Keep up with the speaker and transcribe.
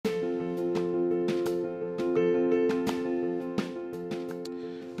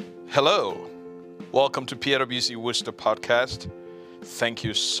Hello, welcome to PWC Worcester Podcast. Thank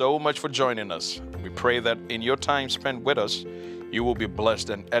you so much for joining us. We pray that in your time spent with us, you will be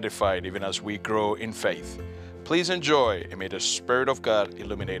blessed and edified even as we grow in faith. Please enjoy and may the Spirit of God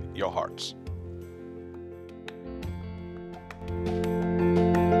illuminate your hearts.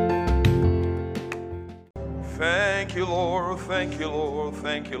 Thank you, Lord. Thank you, Lord.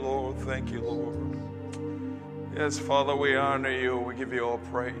 Thank you, Lord. Thank you, Lord. Yes, Father, we honor you. We give you all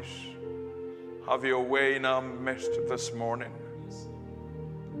praise. Have your way in our midst this morning.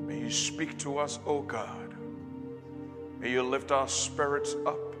 May you speak to us, O God. May you lift our spirits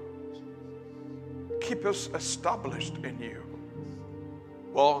up. Keep us established in you.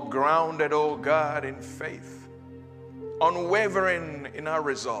 Well grounded, O God, in faith. Unwavering in our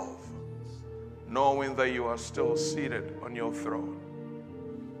resolve. Knowing that you are still seated on your throne.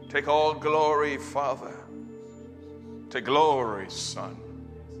 Take all glory, Father. Take glory, Son.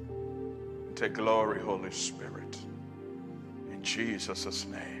 Take glory, Holy Spirit. In Jesus'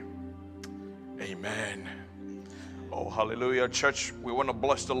 name, amen. Oh, hallelujah. Church, we want to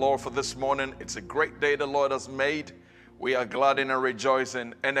bless the Lord for this morning. It's a great day the Lord has made. We are glad and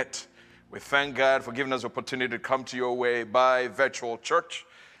rejoicing in it. We thank God for giving us the opportunity to come to your way by virtual church.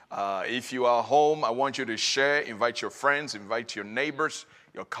 If you are home, I want you to share, invite your friends, invite your neighbors,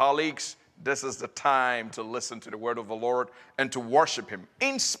 your colleagues. This is the time to listen to the word of the Lord and to worship him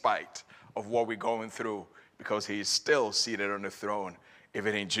in spite of what we're going through, because he is still seated on the throne,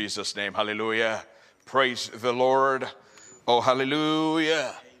 even in Jesus' name. Hallelujah. Praise the Lord. Oh,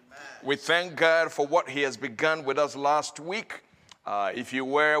 hallelujah. Amen. We thank God for what he has begun with us last week. If you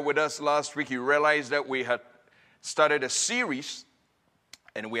were with us last week, you realized that we had started a series,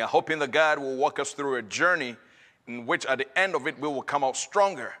 and we are hoping that God will walk us through a journey in which at the end of it, we will come out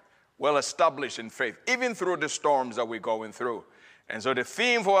stronger, well established in faith, even through the storms that we're going through. And so the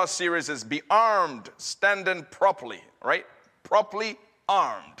theme for our series is be armed, standing properly, right? Properly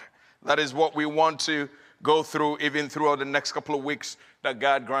armed. That is what we want to go through even throughout the next couple of weeks that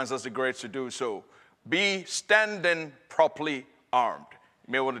God grants us the grace to do so. Be standing properly armed.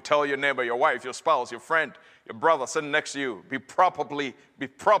 You may want to tell your neighbor, your wife, your spouse, your friend, your brother sitting next to you, be properly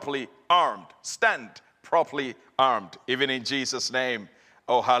armed. Stand properly armed, even in Jesus' name.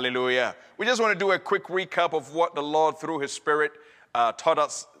 Oh, hallelujah. We just want to do a quick recap of what the Lord, through his Spirit, taught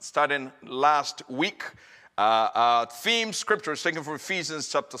us starting last week. Our theme scripture is taken from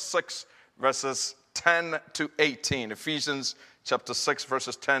Ephesians chapter 6, verses 10 to 18. Ephesians chapter 6,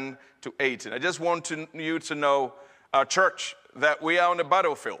 verses 10 to 18. I just want you to know, church, that we are on the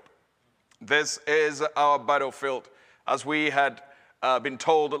battlefield. This is our battlefield. As we had been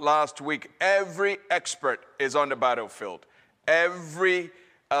told last week, every expert is on the battlefield. Every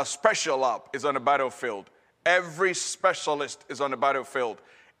special op is on the battlefield. Every specialist is on the battlefield.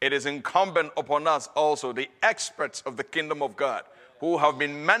 It is incumbent upon us also, the experts of the kingdom of God, who have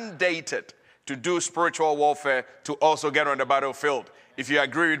been mandated to do spiritual warfare, to also get on the battlefield. If you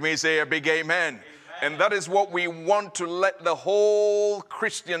agree with me, say a big amen. And that is what we want to let the whole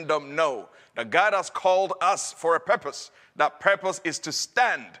Christendom know, that God has called us for a purpose. That purpose is to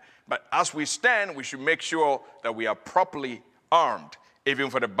stand. But as we stand, we should make sure that we are properly armed, even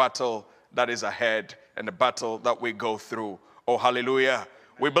for the battle that is ahead and the battle that we go through. Oh, hallelujah.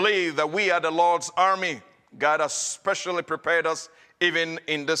 We believe that we are the Lord's army. God has specially prepared us even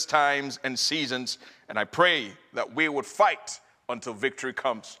in these times and seasons. And I pray that we would fight until victory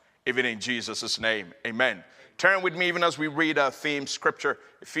comes, even in Jesus' name. Amen. Turn with me even as we read our theme scripture,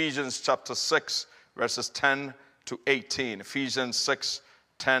 Ephesians chapter 6, verses 10 to 18. Ephesians 6,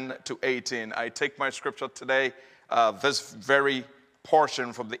 10 to 18. I take my scripture today, this very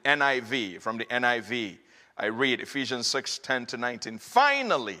portion from the NIV. I read Ephesians 6, 10 to 19.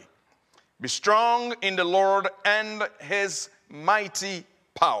 Finally, be strong in the Lord and his mighty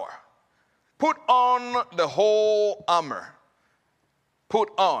power. Put on the whole armor.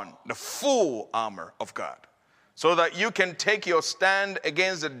 Put on the full armor of God, so that you can take your stand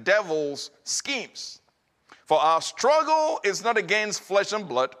against the devil's schemes. For our struggle is not against flesh and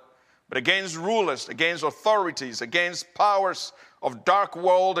blood, but against rulers, against authorities, against powers of dark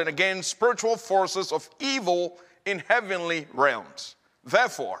world, and against spiritual forces of evil in heavenly realms.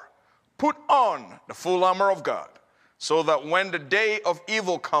 Therefore, put on the full armor of God, so that when the day of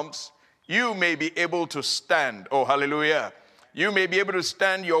evil comes, you may be able to stand. Oh, hallelujah. You may be able to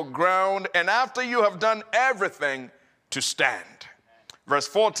stand your ground, and after you have done everything, to stand. Verse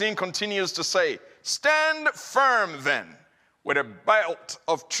 14 continues to say, stand firm then, with a belt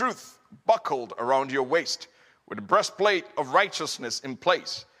of truth buckled around your waist, with a breastplate of righteousness in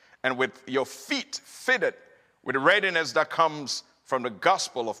place, and with your feet fitted with the readiness that comes from the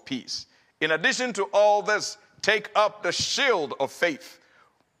gospel of peace. In addition to all this, take up the shield of faith,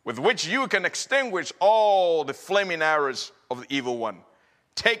 with which you can extinguish all the flaming arrows of the evil one.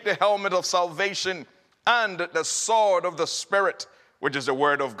 Take the helmet of salvation and the sword of the Spirit, which is the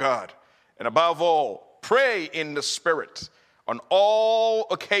word of God. And above all, pray in the Spirit on all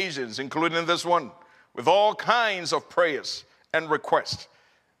occasions, including this one, with all kinds of prayers and requests.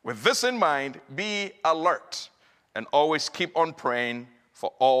 With this in mind, be alert and always keep on praying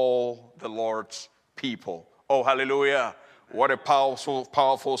for all the Lord's people. Oh, hallelujah. What a powerful,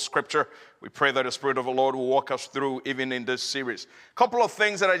 powerful scripture. We pray that the Spirit of the Lord will walk us through even in this series. A couple of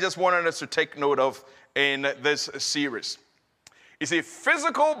things that I just wanted us to take note of in this series. You see,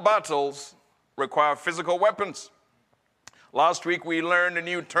 physical battles require physical weapons. Last week we learned a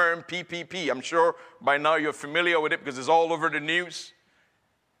new term, PPP. I'm sure by now you're familiar with it because it's all over the news.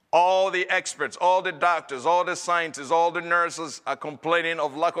 All the experts, all the doctors, all the scientists, all the nurses are complaining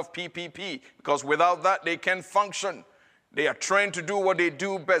of lack of PPP because without that they can't function. They are trained to do what they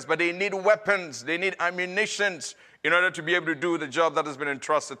do best, but they need weapons, they need ammunitions in order to be able to do the job that has been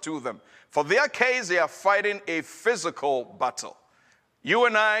entrusted to them. For their case, they are fighting a physical battle. You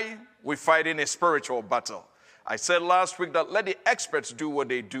and I, we're fighting a spiritual battle. I said last week that let the experts do what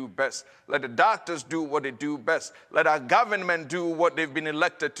they do best. Let the doctors do what they do best. Let our government do what they've been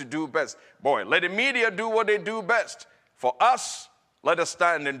elected to do best. Boy, let the media do what they do best. For us, let us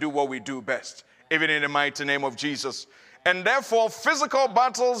stand and do what we do best, even in the mighty name of Jesus. And therefore, physical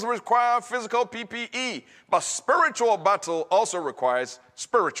battles require physical PPE, but spiritual battle also requires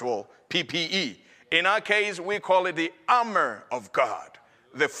spiritual PPE. In our case, we call it the armor of God,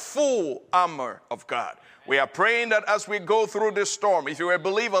 the full armor of God. We are praying that as we go through this storm, if you're a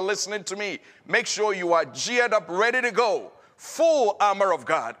believer listening to me, make sure you are geared up, ready to go, full armor of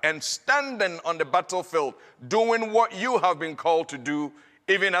God, and standing on the battlefield, doing what you have been called to do,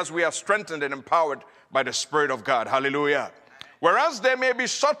 even as we are strengthened and empowered by the Spirit of God. Hallelujah. Whereas there may be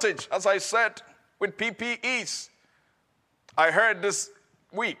shortage, as I said, with PPEs. I heard this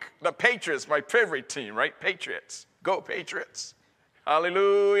week, the Patriots, my favorite team, right? Patriots. Go Patriots.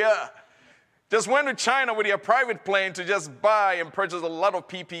 Hallelujah. Just went to China with their private plane to just buy and purchase a lot of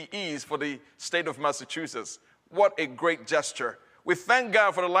PPEs for the state of Massachusetts. What a great gesture. We thank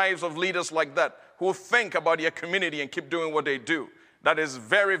God for the lives of leaders like that who think about their community and keep doing what they do. That is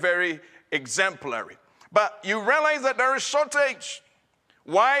very, very exemplary. But you realize that there is shortage.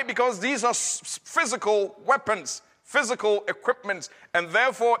 Why? Because these are physical weapons, physical equipments, and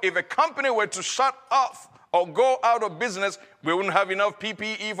therefore if a company were to shut off or go out of business, we wouldn't have enough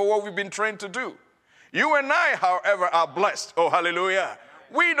PPE for what we've been trained to do. You and I, however, are blessed. Oh, hallelujah.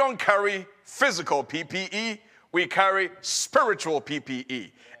 We don't carry physical PPE. We carry spiritual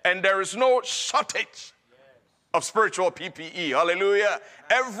PPE. And there is no shortage of spiritual PPE. Hallelujah.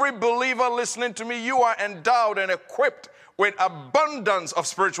 Every believer listening to me, you are endowed and equipped with abundance of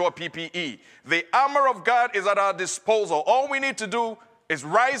spiritual PPE. The armor of God is at our disposal. All we need to do is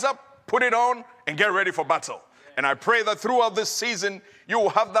rise up, put it on, and get ready for battle. And I pray that throughout this season, you will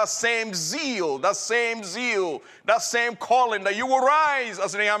have that same zeal, that same calling, that you will rise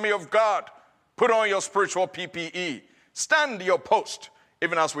as the army of God. Put on your spiritual PPE. Stand your post,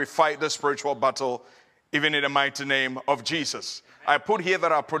 even as we fight the spiritual battle, even in the mighty name of Jesus. I put here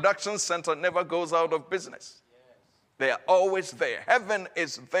that our production center never goes out of business. They are always there. Heaven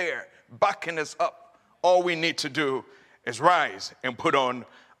is there, backing us up. All we need to do is rise and put on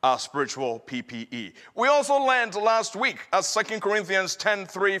our spiritual PPE. We also learned last week, as 2 Corinthians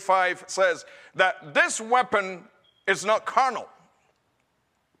 10:3-5 says, that this weapon is not carnal,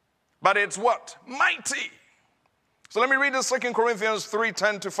 but it's what? Mighty. So let me read the 2 Corinthians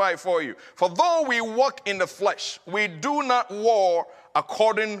 3:10-5 for you. For though we walk in the flesh, we do not war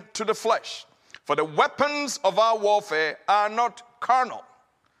according to the flesh. For the weapons of our warfare are not carnal,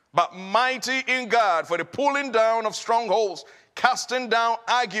 but mighty in God for the pulling down of strongholds, casting down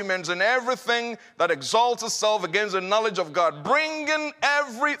arguments and everything that exalts itself against the knowledge of God, bringing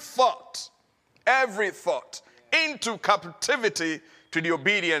every thought into captivity to the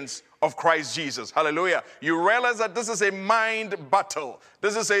obedience of Christ Jesus. Hallelujah. You realize that this is a mind battle.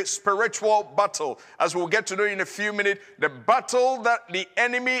 This is a spiritual battle. As we'll get to know in a few minutes, the battle that the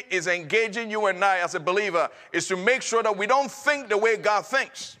enemy is engaging you and I as a believer is to make sure that we don't think the way God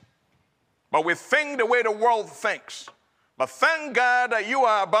thinks, but we think the way the world thinks. But thank God that you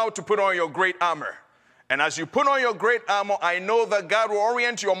are about to put on your great armor. And as you put on your great armor, I know that God will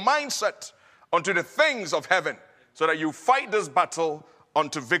orient your mindset onto the things of heaven so that you fight this battle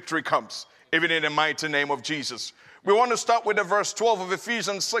until victory comes, even in the mighty name of Jesus. We want to start with the verse 12 of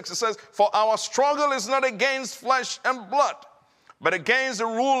Ephesians 6. It says, for our struggle is not against flesh and blood, but against the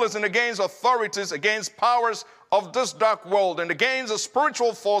rulers and against authorities, against powers of this dark world, and against the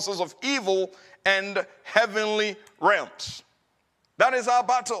spiritual forces of evil and heavenly realms. That is our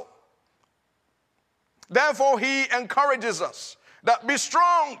battle. Therefore, he encourages us that be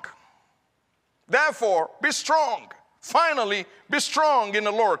strong. Therefore, be strong. Finally, be strong in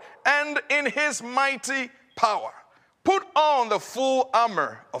the Lord and in his mighty power. Put on the full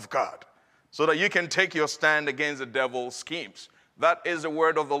armor of God so that you can take your stand against the devil's schemes. That is the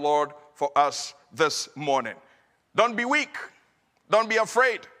word of the Lord for us this morning. Don't be weak. Don't be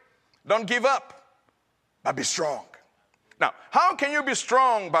afraid. Don't give up, but be strong. Now, how can you be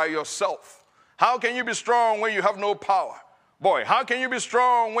strong by yourself? How can you be strong when you have no power? Boy, how can you be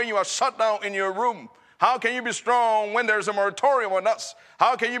strong when you are shut down in your room? How can you be strong when there's a moratorium on us?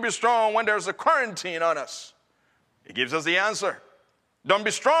 How can you be strong when there's a quarantine on us? He gives us the answer. Don't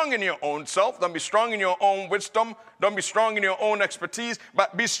be strong in your own self. Don't be strong in your own wisdom. Don't be strong in your own expertise,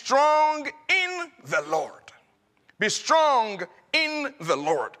 but be strong in the Lord. Be strong in the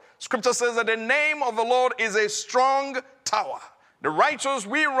Lord. Scripture says that the name of the Lord is a strong tower. The righteous,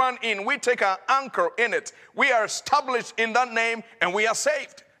 we run in, we take our anchor in it. We are established in that name and we are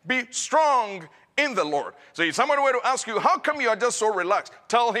saved. Be strong in the Lord. So if somebody were to ask you, how come you are just so relaxed?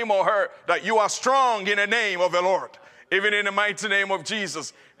 Tell him or her that you are strong in the name of the Lord, even in the mighty name of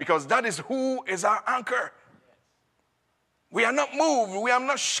Jesus, because that is who is our anchor. We are not moved. We are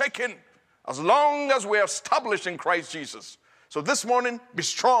not shaken as long as we are established in Christ Jesus. So this morning, be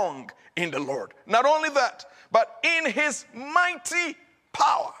strong in the Lord. Not only that, but in his mighty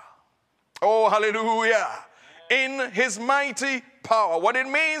power. Oh, hallelujah. In his mighty power. What it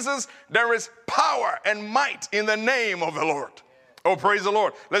means is there is power and might in the name of the Lord. Oh, praise the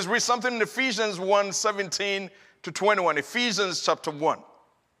Lord. Let's read something in Ephesians 1:17 to 21. Ephesians chapter 1.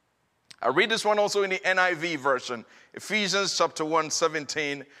 I read this one also in the NIV version. Ephesians chapter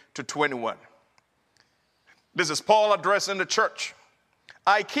 1:17 to 21. This is Paul addressing the church.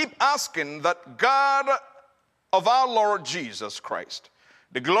 I keep asking that God of our Lord Jesus Christ,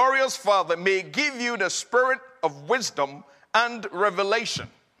 the glorious Father, may give you the spirit of wisdom and revelation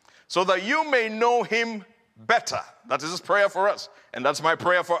so that you may know him better. That is his prayer for us. And that's my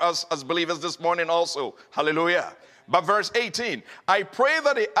prayer for us as believers this morning also. Hallelujah. But verse 18, I pray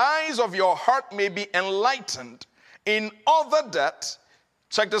that the eyes of your heart may be enlightened in order that,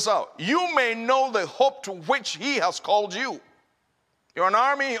 check this out, you may know the hope to which he has called you. You're an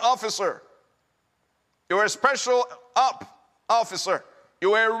army officer. You're a special op officer.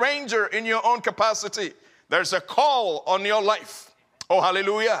 You're a ranger in your own capacity. There's a call on your life. Oh,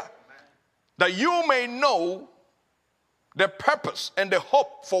 hallelujah. That you may know the purpose and the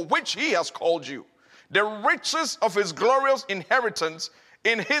hope for which he has called you. The riches of his glorious inheritance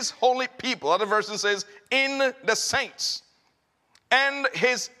in his holy people. Other version says, in the saints. And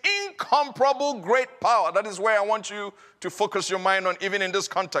his incomparable great power. That is where I want you to focus your mind on, even in this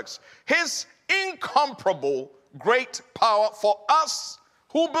context. His incomparable great power for us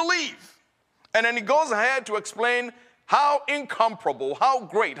who believe. And then he goes ahead to explain how incomparable, how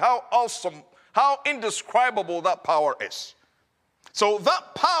great, how awesome, how indescribable that power is. So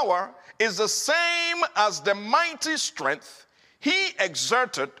that power is the same as the mighty strength he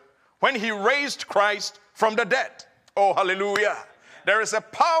exerted when he raised Christ from the dead. Oh, hallelujah. There is a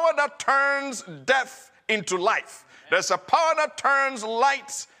power that turns death into life. There's a power that turns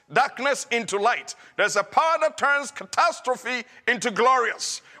darkness into light. There's a power that turns catastrophe into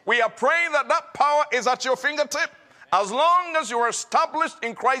glorious. We are praying that that power is at your fingertip. As long as you are established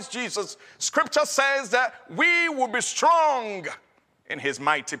in Christ Jesus, Scripture says that we will be strong in his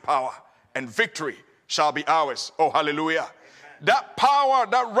mighty power, and victory shall be ours. Oh, hallelujah. Amen. That power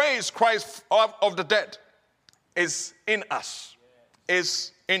that raised Christ of the dead is in us,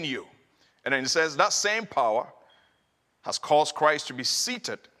 is in you. And then it says that same power has caused Christ to be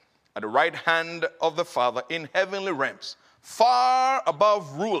seated at the right hand of the Father in heavenly realms, far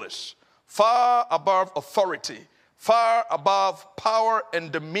above rulers, far above authority, far above power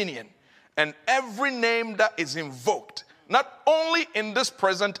and dominion, and every name that is invoked, not only in this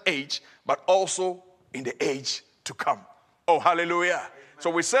present age, but also in the age to come. Oh, hallelujah. Amen. So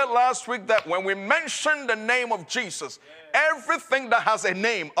we said last week that when we mention the name of Jesus, everything that has a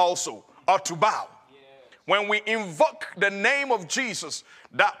name also ought to bow. When we invoke the name of Jesus,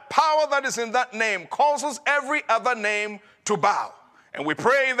 that power that is in that name causes every other name to bow. And we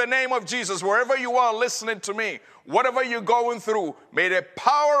pray in the name of Jesus, wherever you are listening to me, whatever you're going through, may the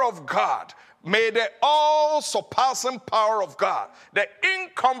power of God, may the all-surpassing power of God, the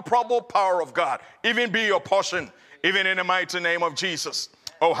incomparable power of God, even be your portion, even in the mighty name of Jesus.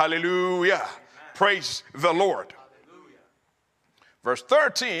 Oh, hallelujah. Amen. Praise the Lord. Hallelujah. Verse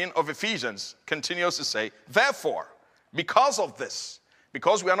 13 of Ephesians continues to say, therefore, because of this,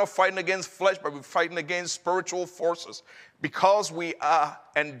 because we are not fighting against flesh, but we're fighting against spiritual forces, because we are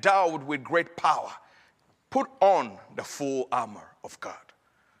endowed with great power, put on the full armor of God,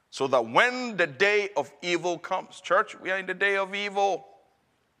 so that when the day of evil comes, church, we are in the day of evil.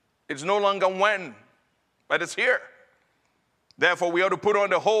 It's no longer when, but it's here. Therefore, we ought to put on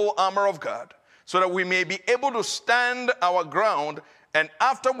the whole armor of God, so that we may be able to stand our ground. And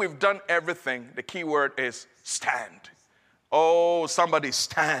after we've done everything, the key word is stand. Oh, somebody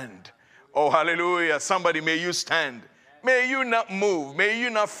stand. Oh, hallelujah. Somebody, may you stand. May you not move. May you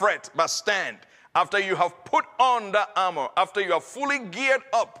not fret, but stand. After you have put on the armor, after you are fully geared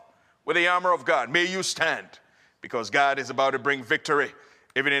up with the armor of God, may you stand, because God is about to bring victory,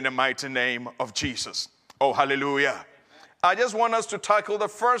 even in the mighty name of Jesus. Oh, hallelujah. I just want us to tackle the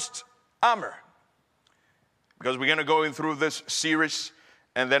first armor, because we're going to go in through this series,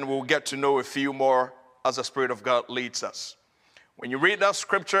 and then we'll get to know a few more as the Spirit of God leads us. When you read that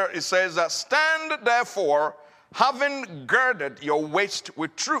scripture, it says that, stand therefore, having girded your waist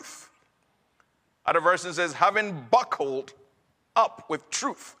with truth. Other version says, having buckled up with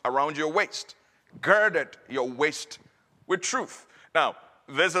truth around your waist. Girded your waist with truth. Now,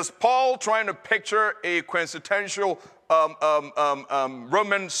 this is Paul trying to picture a quintessential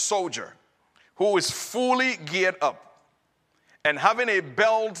Roman soldier who is fully geared up and having a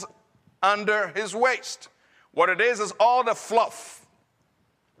belt under his waist. What it is all the fluff,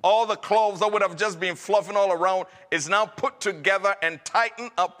 all the clothes that would have just been fluffing all around is now put together and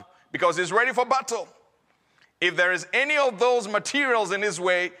tightened up because he's ready for battle. If there is any of those materials in his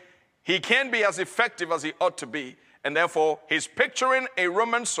way, he can't be as effective as he ought to be. And therefore, he's picturing a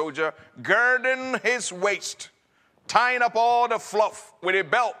Roman soldier girding his waist, tying up all the fluff with a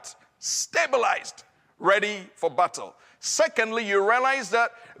belt, stabilized, ready for battle. Secondly, you realize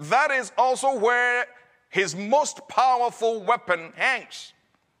that that is also where his most powerful weapon hangs.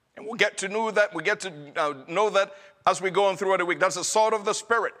 And we'll get to know that. We get to know that as we go on throughout the week. That's the sword of the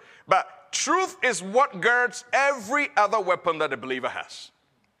Spirit. But truth is what girds every other weapon that a believer has.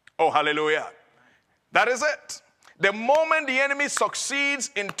 Oh, hallelujah. That is it. The moment the enemy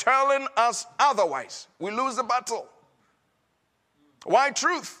succeeds in telling us otherwise, we lose the battle. Why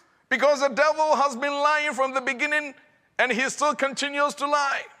truth? Because the devil has been lying from the beginning, and he still continues to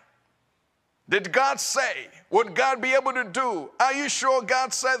lie. Did God say? Would God be able to do? Are you sure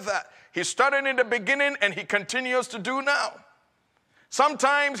God said that? He started in the beginning, and he continues to do now.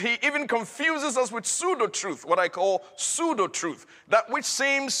 Sometimes he even confuses us with pseudo-truth, what I call pseudo-truth, that which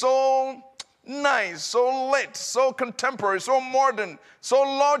seems so nice, so lit, so contemporary, so modern, so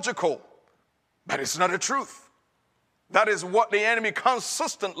logical, but it's not a truth. That is what the enemy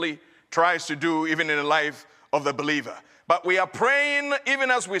consistently tries to do, even in the life of the believer. But we are praying, even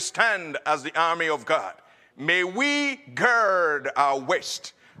as we stand as the army of God, may we gird our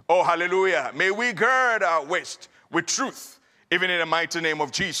waist. Oh, hallelujah. May we gird our waist with truth, even in the mighty name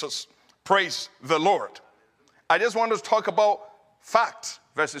of Jesus. Praise the Lord. I just want to talk about fact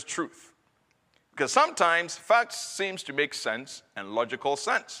versus truth, because sometimes fact seems to make sense and logical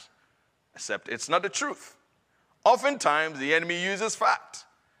sense, except it's not the truth. Oftentimes, the enemy uses fact.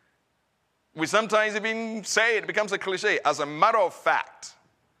 We sometimes even say, it becomes a cliche, as a matter of fact,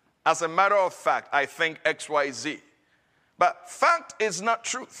 I think X, Y, Z. But fact is not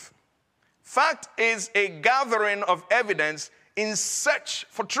truth. Fact is a gathering of evidence in search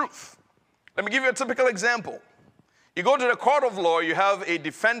for truth. Let me give you a typical example. You go to the court of law, you have a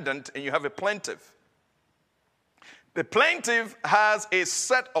defendant and you have a plaintiff. The plaintiff has a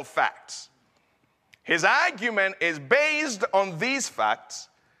set of facts. His argument is based on these facts.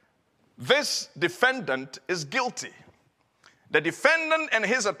 This defendant is guilty. The defendant and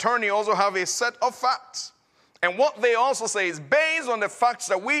his attorney also have a set of facts. And what they also say is, based on the facts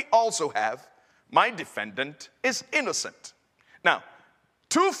that we also have, my defendant is innocent. Now,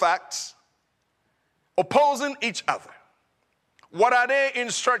 two facts opposing each other. What are they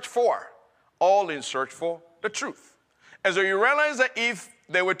in search for? All in search for the truth. And so you realize that if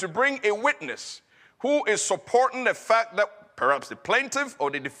they were to bring a witness who is supporting the fact that perhaps the plaintiff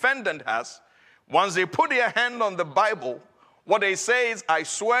or the defendant has, once they put their hand on the Bible, what they say is, I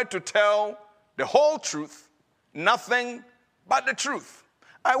swear to tell the whole truth, nothing but the truth.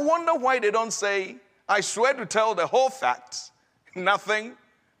 I wonder why they don't say, I swear to tell the whole facts, nothing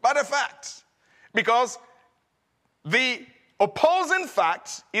but the facts. Because the opposing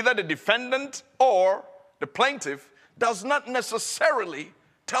facts, either the defendant or the plaintiff, does not necessarily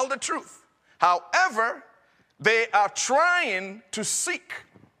tell the truth. However, they are trying to seek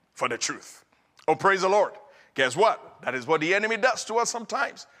for the truth. Oh, praise the Lord. Guess what? That is what the enemy does to us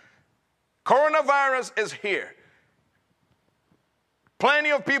sometimes. Coronavirus is here.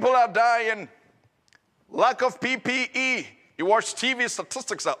 Plenty of people are dying. Lack of PPE. You watch TV,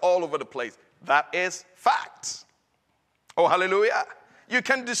 statistics are all over the place. That is fact. Oh, hallelujah. You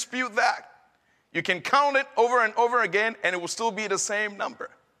can dispute that. You can count it over and over again, and it will still be the same number.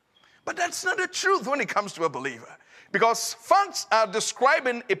 But that's not the truth when it comes to a believer. Because facts are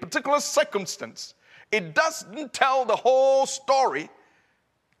describing a particular circumstance. It doesn't tell the whole story,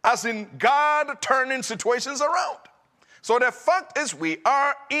 as in God turning situations around. So the fact is we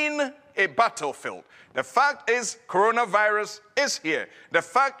are in a battlefield. The fact is coronavirus is here. The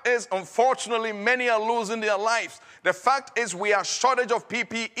fact is, unfortunately, many are losing their lives. The fact is we are shortage of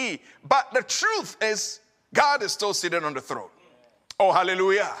PPE. But the truth is God is still sitting on the throne. Oh,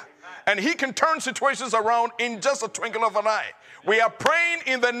 hallelujah. And he can turn situations around in just a twinkle of an eye. We are praying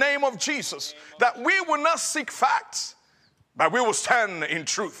in the name of Jesus that we will not seek facts, but we will stand in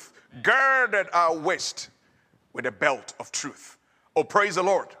truth, girded our waist with a belt of truth. Oh, praise the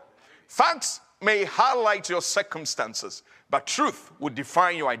Lord. Facts may highlight your circumstances, but truth will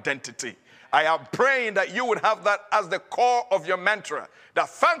define your identity. I am praying that you would have that as the core of your mantra, that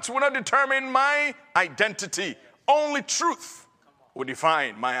facts will not determine my identity. Only truth will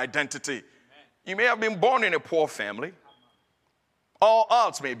define my identity. You may have been born in a poor family. All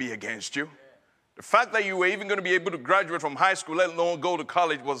odds may be against you. The fact that you were even going to be able to graduate from high school, let alone go to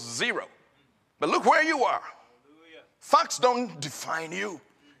college, was zero. But look where you are. Facts don't define you.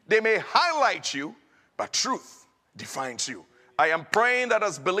 They may highlight you, but truth defines you. I am praying that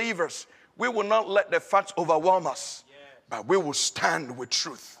as believers, we will not let the facts overwhelm us, but we will stand with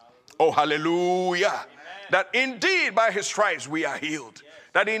truth. Oh, hallelujah. Amen. That indeed by his stripes we are healed.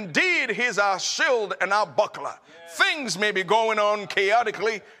 That indeed he's our shield and our buckler. Things may be going on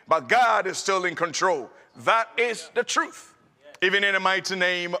chaotically, but God is still in control. That is the truth, even in the mighty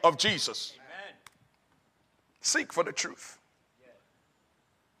name of Jesus. Amen. Seek for the truth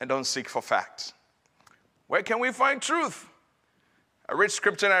and don't seek for facts. Where can we find truth? I read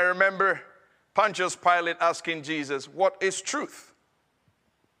scripture and I remember Pontius Pilate asking Jesus, what is truth?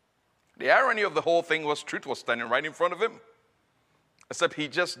 The irony of the whole thing was truth was standing right in front of him. Except he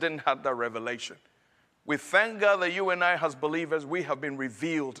just didn't have that revelation. We thank God that you and I as believers, we have been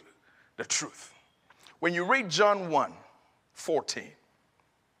revealed the truth. When you read John 1:14,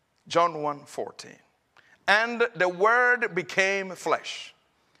 John 1:14, and the word became flesh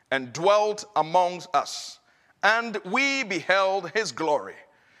and dwelt amongst us, and we beheld his glory,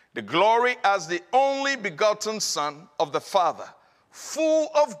 the glory as the only begotten Son of the Father, full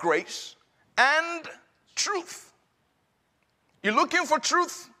of grace and truth. You're looking for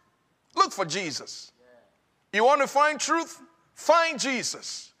truth? Look for Jesus. You want to find truth? Find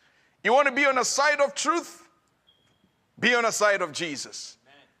Jesus. You want to be on the side of truth? Be on the side of Jesus.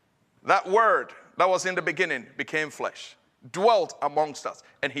 That word that was in the beginning became flesh, dwelt amongst us,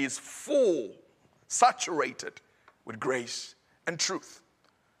 and he is full, saturated with grace and truth.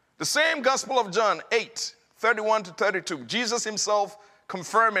 The same Gospel of John 8:31-32, Jesus himself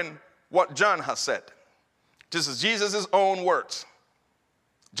confirming what John has said. This is Jesus' own words.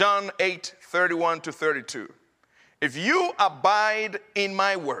 John 8:31-32. If you abide in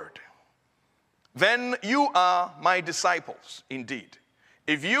my word, then you are my disciples indeed.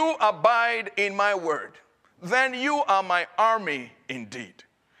 If you abide in my word, then you are my army indeed.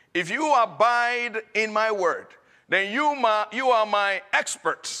 If you abide in my word, then you are my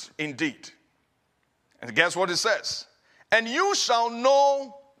experts indeed. And guess what it says? And you shall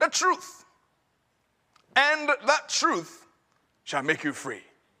know the truth, and that truth shall make you free.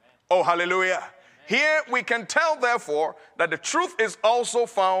 Oh, hallelujah. Here we can tell, therefore, that the truth is also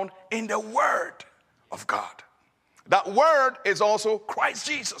found in the word of God. That word is also Christ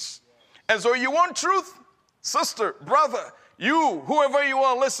Jesus. And so you want truth? Sister, brother, you, whoever you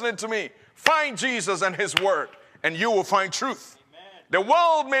are listening to me, find Jesus and his word, and you will find truth. Amen. The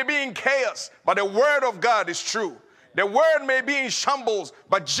world may be in chaos, but the word of God is true. The word may be in shambles,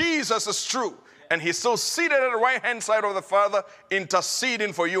 but Jesus is true. And he's still seated at the right-hand side of the Father,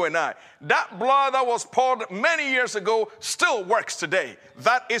 interceding for you and I. That blood that was poured many years ago still works today.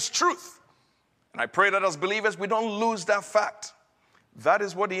 That is truth. And I pray that as believers, we don't lose that fact. That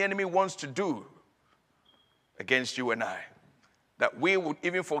is what the enemy wants to do against you and I. That we would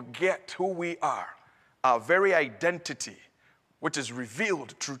even forget who we are, our very identity, which is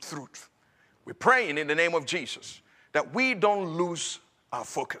revealed through truth. We're praying in the name of Jesus that we don't lose our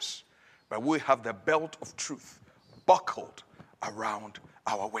focus, but we have the belt of truth buckled around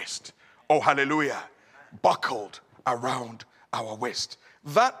our waist. Oh, hallelujah. Buckled around our waist.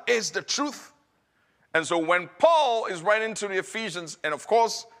 That is the truth. And so when Paul is writing to the Ephesians, and of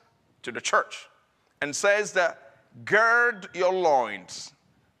course to the church, and says that gird your loins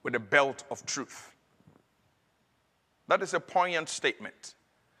with a belt of truth. That is a poignant statement.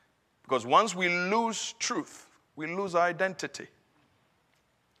 Because once we lose truth, we lose our identity.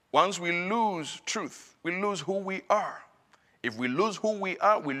 Once we lose truth, we lose who we are. If we lose who we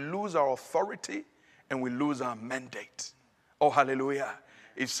are, we lose our authority and we lose our mandate. Oh, hallelujah.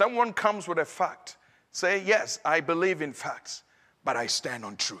 If someone comes with a fact, say, yes, I believe in facts, but I stand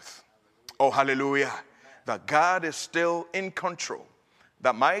on truth. Oh, hallelujah. That God is still in control.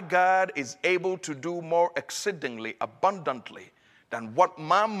 That my God is able to do more exceedingly abundantly than what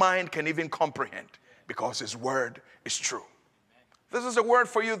my mind can even comprehend, because his word is true. This is a word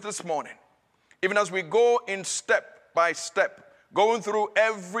for you this morning. Even as we go in step by step, going through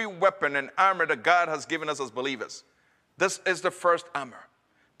every weapon and armor that God has given us as believers, this is the first armor.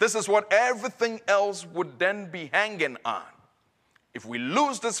 This is what everything else would then be hanging on. If we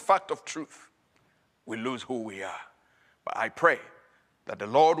lose this fact of truth, we lose who we are. But I pray that the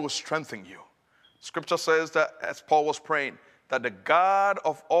Lord will strengthen you. Scripture says that, as Paul was praying, that the God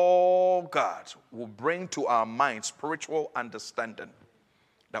of all gods will bring to our minds spiritual understanding,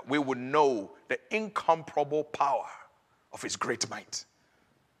 that we would know the incomparable power of his great might.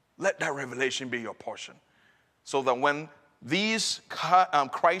 Let that revelation be your portion, so that when these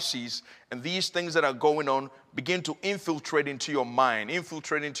crises and these things that are going on begin to infiltrate into your mind,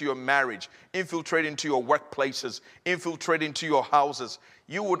 infiltrate into your marriage, infiltrate into your workplaces, infiltrate into your houses,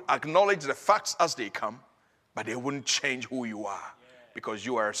 you would acknowledge the facts as they come, but they wouldn't change who you are, because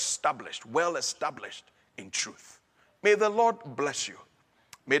you are established, well established in truth. May the Lord bless you.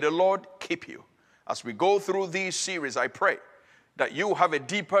 May the Lord keep you. As we go through these series, I pray that you have a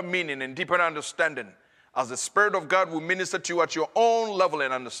deeper meaning and deeper understanding, as the Spirit of God will minister to you at your own level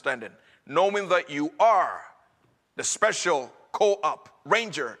and understanding, knowing that you are the special co-op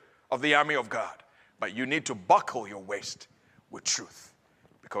ranger of the army of God. But you need to buckle your waist with truth,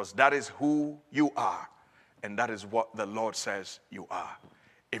 because that is who you are, and that is what the Lord says you are,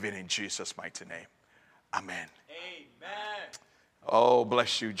 even in Jesus' mighty name. Amen. Amen. Oh,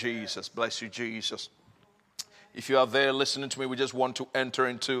 bless you, Jesus. Bless you, Jesus. If you are there listening to me, we just want to enter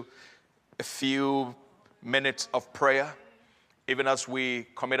into a few minutes of prayer, even as we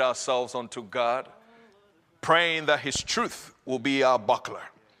commit ourselves unto God, praying that his truth will be our buckler,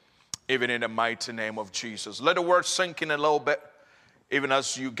 even in the mighty name of Jesus. Let the word sink in a little bit, even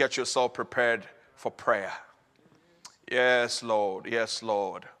as you get yourself prepared for prayer. Yes, Lord. Yes,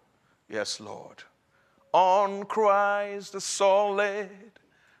 Lord. Yes, Lord. On Christ the solid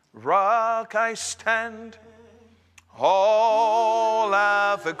rock I stand. All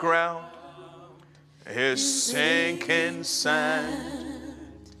other ground is sinking sand.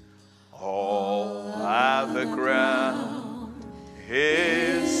 All other ground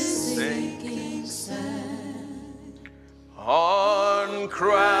is sinking sand. On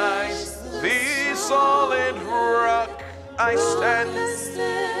Christ the solid rock I stand.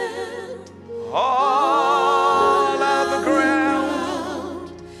 All other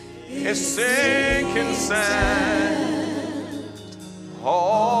ground is sinking sand.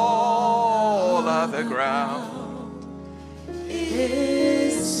 All other ground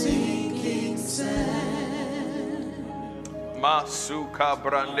is sinking sand. Masuka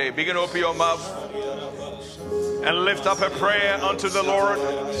Brande. Begin to open your mouth and lift up a prayer unto the Lord.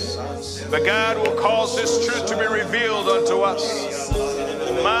 The God will cause this truth to be revealed unto us.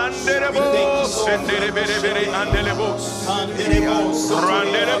 Mandelebo, sendelebelebele, andelebo,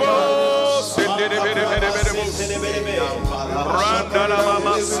 randelebo, sendelebelebelebelebo,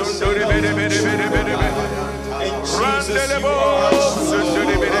 randalamama, sundolebelebelebelebe, randelebo,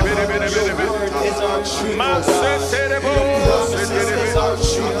 sendelebelebelebelebe, masetelebo, sendelebelebe.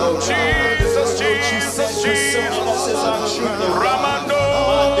 Jesus, Jesus, Jesus, Ramando,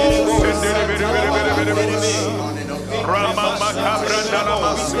 sendelebelebelebelebe. Ramama Cabrandana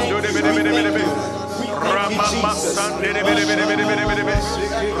Masundo de Bede, Ramama Sande de Bede,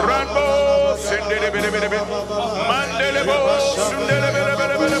 Rambo Sende de Bede, Mandelebo Sunde de Bede,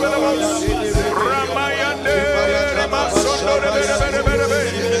 Ramayande Ramasundo de Bede,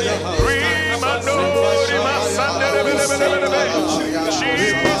 Rimando Rimasande de Bede,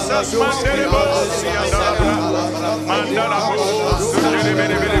 Jesus Mandelebo Siandara, Mandalabo Sunde de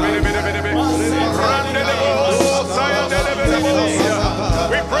Bede, Randelebo.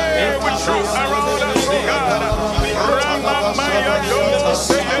 We pray with truth around us, oh God. Ramamayando,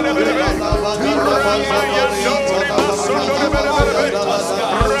 Ramamayando,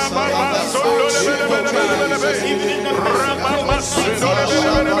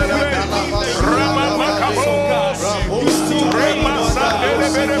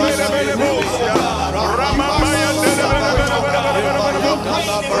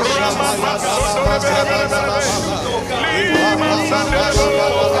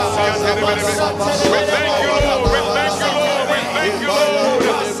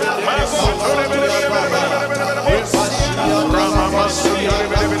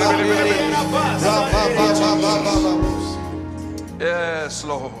 Yes,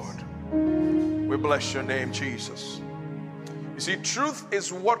 Lord. We bless your name, Jesus. You see, truth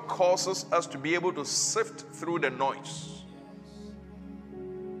is what causes us to be able to sift through the noise.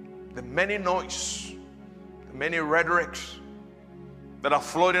 The many noise, the many rhetorics that are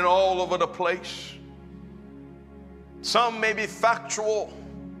floating all over the place. Some may be factual,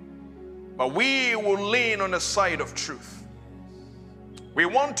 but we will lean on the side of truth. We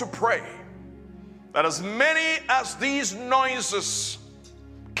want to pray that as many as these noises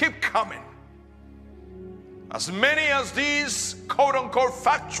keep coming, as many as these quote-unquote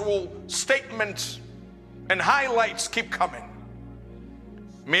factual statements and highlights keep coming,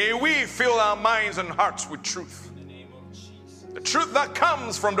 may we fill our minds and hearts with truth. The truth that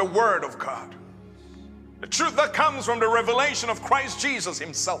comes from the Word of God. The truth that comes from the revelation of Christ Jesus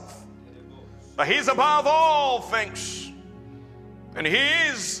himself. That he is above all things. And he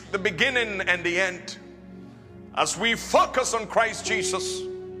is the beginning and the end. As we focus on Christ Jesus,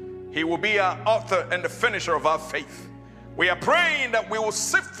 he will be our author and the finisher of our faith. We are praying that we will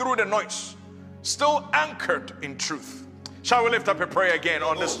sift through the noise, still anchored in truth. Shall we lift up a prayer again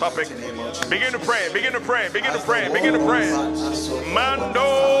on this topic? Begin to pray, begin to pray, begin to pray, begin to pray.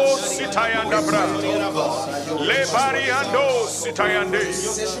 Mando sitayanda bra. Le bariando sitayande.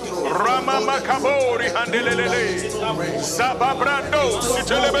 Rama makabori handelelele. Sababrando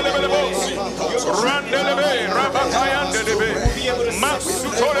sitelebelebelebosi. Randelebe rabatayandebe.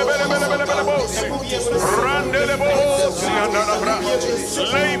 Masutolebelebelebelebosi. Randelebosi andalabra.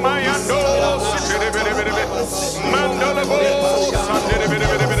 Le mayando sitelebelebelebe. Mandala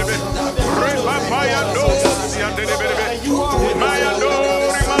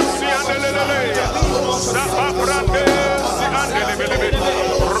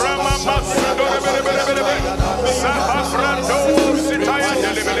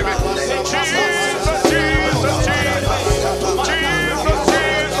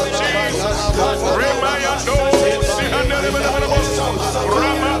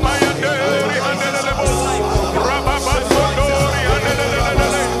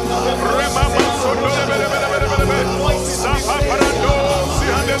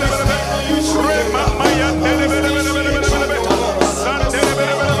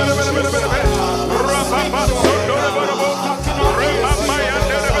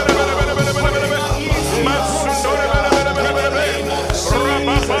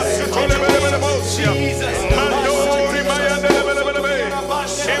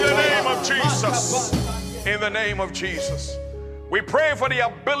in the name of Jesus, we pray for the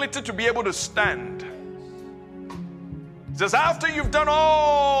ability to be able to stand. It says, after you've done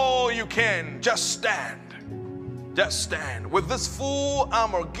all you can, just stand. Just stand with this full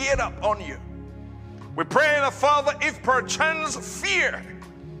armor geared up on you. We pray that, Father, if perchance fear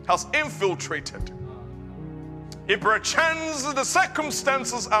has infiltrated, if perchance the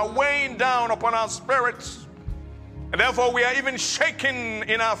circumstances are weighing down upon our spirits, and therefore we are even shaken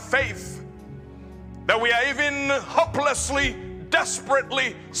in our faith, that we are even hopelessly,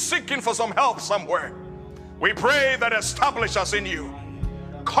 desperately seeking for some help somewhere, we pray that establish us in you.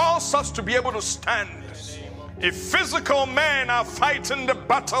 Cause us to be able to stand. If physical men are fighting the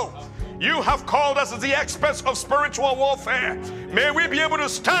battle, you have called us as the experts of spiritual warfare. May we be able to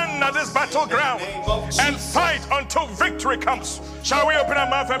stand at this battleground and fight until victory comes. Shall we open our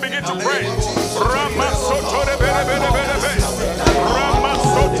mouth and begin to pray?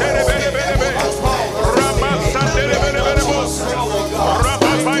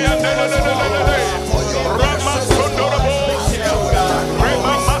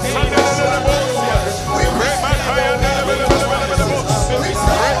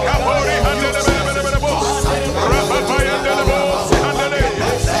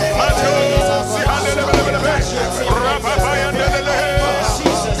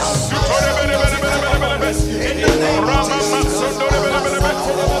 In the name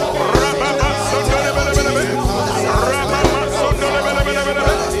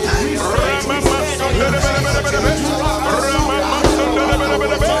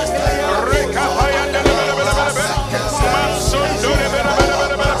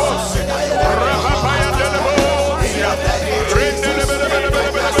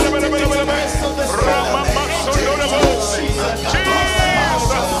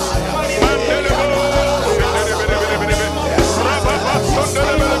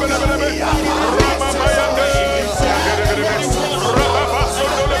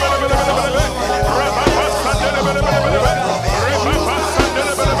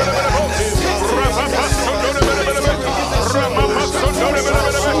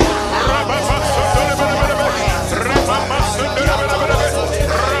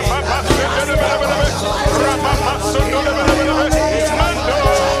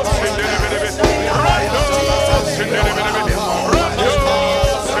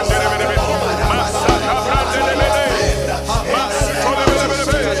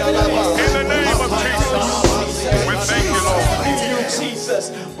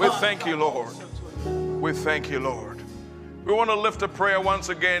We thank you, Lord. We thank you, Lord. We want to lift a prayer once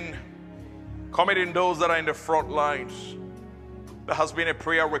again, committing those that are in the front lines. There has been a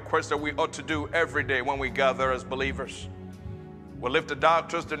prayer request that we ought to do every day when we gather as believers. We'll lift the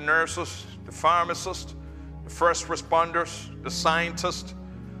doctors, the nurses, the pharmacists, the first responders, the scientists,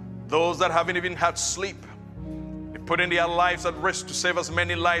 those that haven't even had sleep. They put in their lives at risk to save as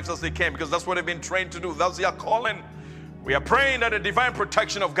many lives as they can, because that's what they've been trained to do. That's their calling. We are praying that the divine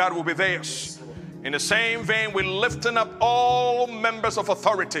protection of God will be theirs. In the same vein, we're lifting up all members of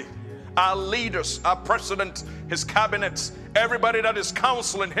authority, our leaders, our president, his cabinets, everybody that is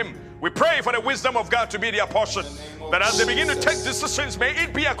counseling him. We pray for the wisdom of God to be their portion, that as they begin to take decisions, may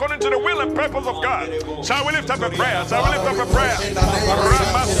it be according to the will and purpose of God. Shall we lift up a prayer? Shall we lift up a prayer?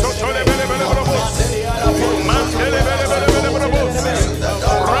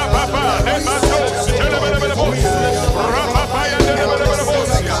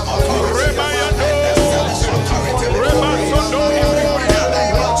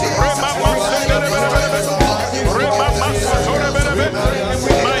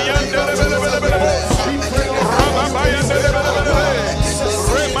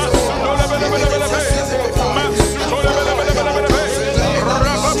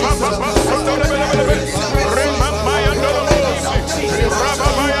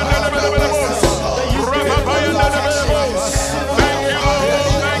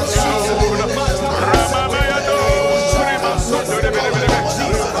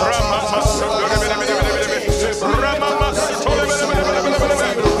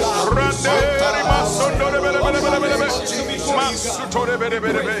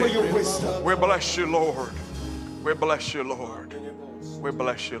 We bless you, Lord. We bless you, Lord. We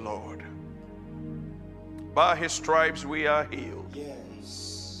bless you, Lord. By his stripes we are healed.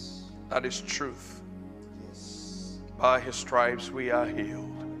 That is truth. By his stripes we are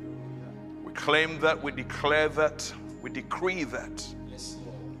healed. We claim that, we declare that, we decree that.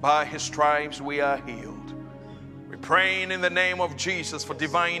 By his stripes we are healed. We're praying in the name of Jesus for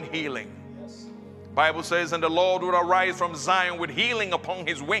divine healing. Bible says, and the Lord will arise from Zion with healing upon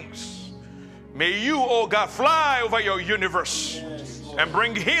his wings. May you, oh God, fly over your universe and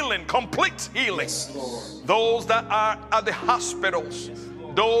bring healing, complete healing. Those that are at the hospitals,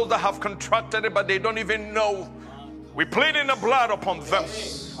 those that have contracted it but they don't even know, we plead in the blood upon them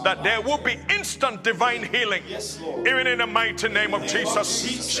that there will be instant divine healing, even in the mighty name of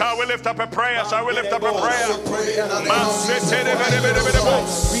Jesus. Shall we lift up a prayer? Shall we lift up a prayer?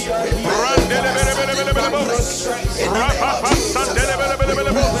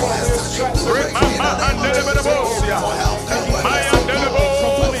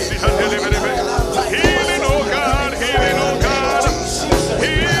 Healing, oh God, healing, oh God,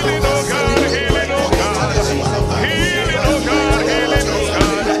 healing, oh God, healing, oh God, healing, oh God, healing, oh God.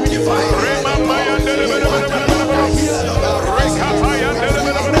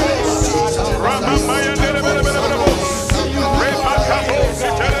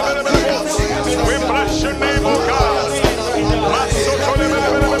 We bless your name, oh God.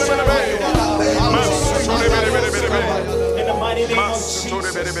 In the mighty name of Jesus.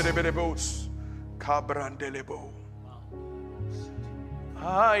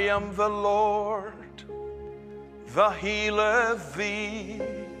 I am the Lord, the healer thee.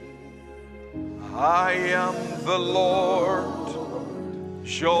 I am the Lord,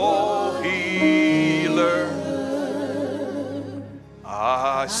 your healer.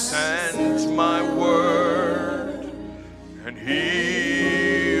 I sent my word and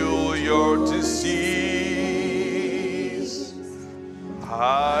heal your disease.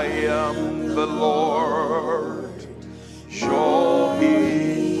 I am the Lord, your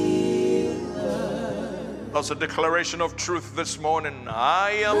healer. That's a declaration of truth this morning.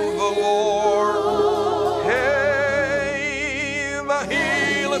 I am the Lord, hey, the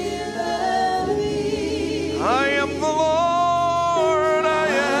healer. I am the Lord, I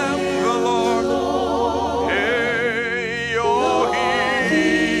am the Lord, hey, your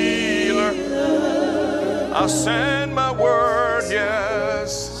healer. I send my word,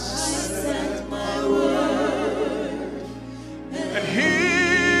 yes. I send my word and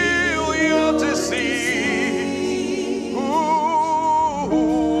heal your disease.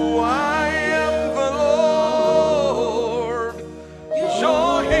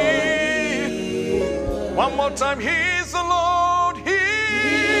 One more time, he is the Lord, he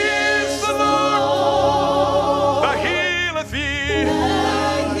is the Lord, that healeth thee.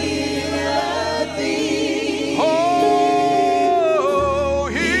 Oh,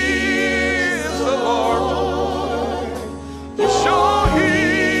 he is the Lord, your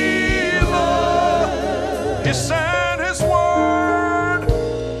healer. He sent his word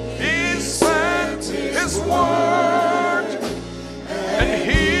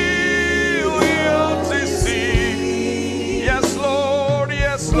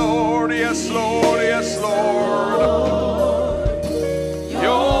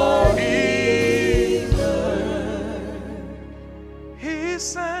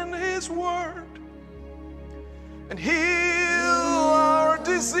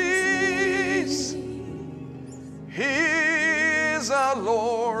the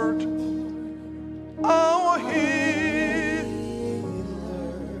Lord, our healer.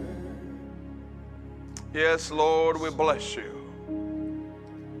 Yes, Lord, we bless you.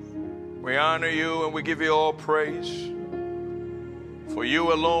 We honor you and we give you all praise. For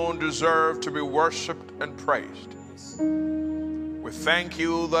you alone deserve to be worshiped and praised. We thank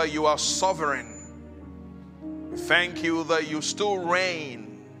you that you are sovereign. We thank you that you still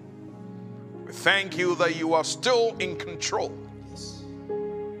reign. We thank you that you are still in control.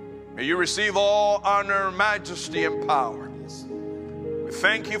 May you receive all honor, majesty, and power. We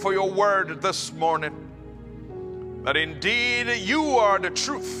thank you for your word this morning, that indeed you are the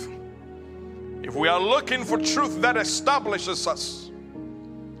truth. If we are looking for truth that establishes us,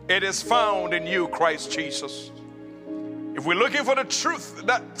 it is found in you, Christ Jesus. If we're looking for the truth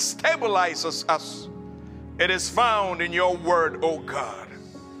that stabilizes us, it is found in your word, oh God.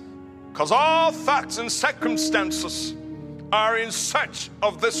 Because all facts and circumstances are in search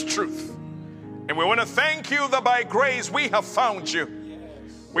of this truth. And we want to thank you that by grace we have found you.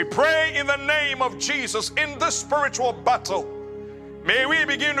 We pray in the name of Jesus in this spiritual battle. May we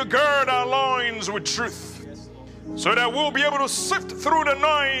begin to gird our loins with truth, so that we'll be able to sift through the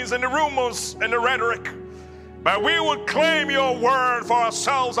noise and the rumors and the rhetoric. But we will claim your word for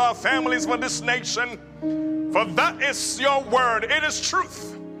ourselves, our families, for this nation. For that is your word. It is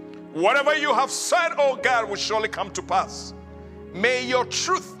truth. Whatever you have said, oh God, will surely come to pass. May your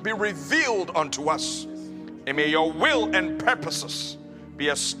truth be revealed unto us. And may your will and purposes be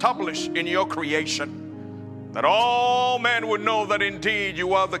established in your creation, that all men would know that indeed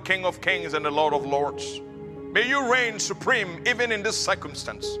you are the King of Kings and the Lord of Lords. May you reign supreme even in this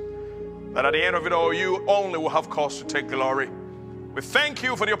circumstance, that at the end of it all, you only will have cause to take glory. We thank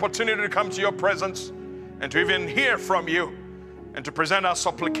you for the opportunity to come to your presence and to even hear from you and to present our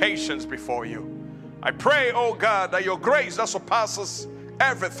supplications before you. I pray, oh God, that your grace that surpasses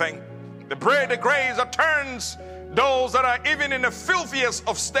everything, the grace that turns those that are even in the filthiest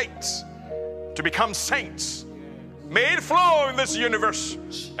of states to become saints. May it flow in this universe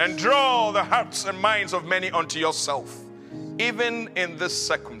and draw the hearts and minds of many unto yourself, even in this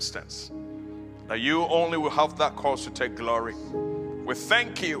circumstance, that you only will have that cause to take glory. We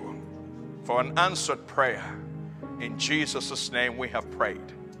thank you for an answered prayer. In Jesus' name we have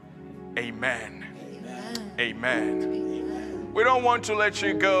prayed. Amen. Amen. Amen. Amen. We don't want to let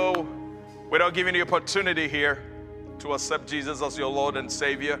you go without giving you the opportunity here to accept Jesus as your Lord and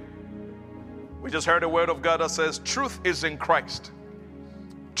Savior. We just heard a word of God that says truth is in Christ.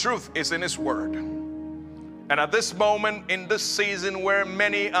 Truth is in His word. And at this moment, in this season where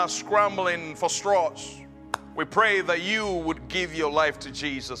many are scrambling for straws, we pray that you would give your life to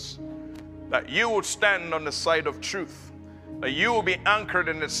Jesus, that you would stand on the side of truth, that you will be anchored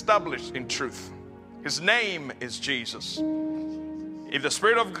and established in truth. His name is Jesus. If the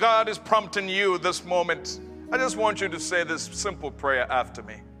Spirit of God is prompting you this moment, I just want you to say this simple prayer after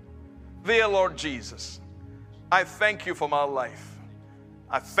me. Dear Lord Jesus, I thank you for my life.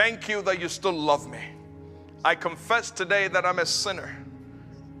 I thank you that you still love me. I confess today that I'm a sinner,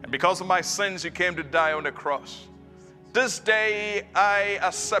 and because of my sins, you came to die on the cross. This day, I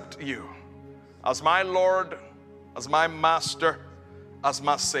accept you as my Lord, as my Master, as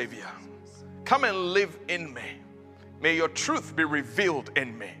my Savior. Come and live in me. May your truth be revealed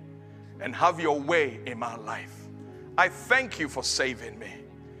in me and have your way in my life. I thank you for saving me.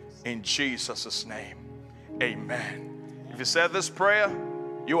 In Jesus' name, amen. If you said this prayer,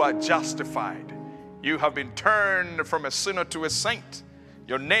 you are justified. You have been turned from a sinner to a saint.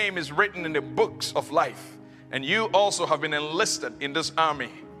 Your name is written in the books of life. And you also have been enlisted in this army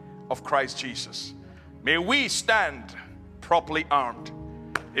of Christ Jesus. May we stand properly armed,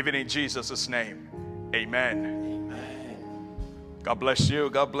 even in Jesus' name. Amen. Amen. God bless you.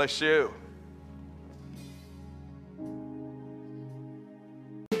 God bless you.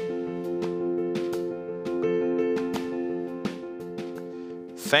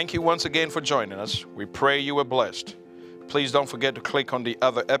 Thank you once again for joining us. We pray you were blessed. Please don't forget to click on the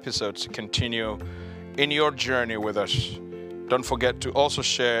other episodes to continue in your journey with us. Don't forget to also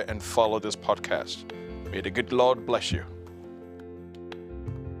share and follow this podcast. May the good Lord bless you.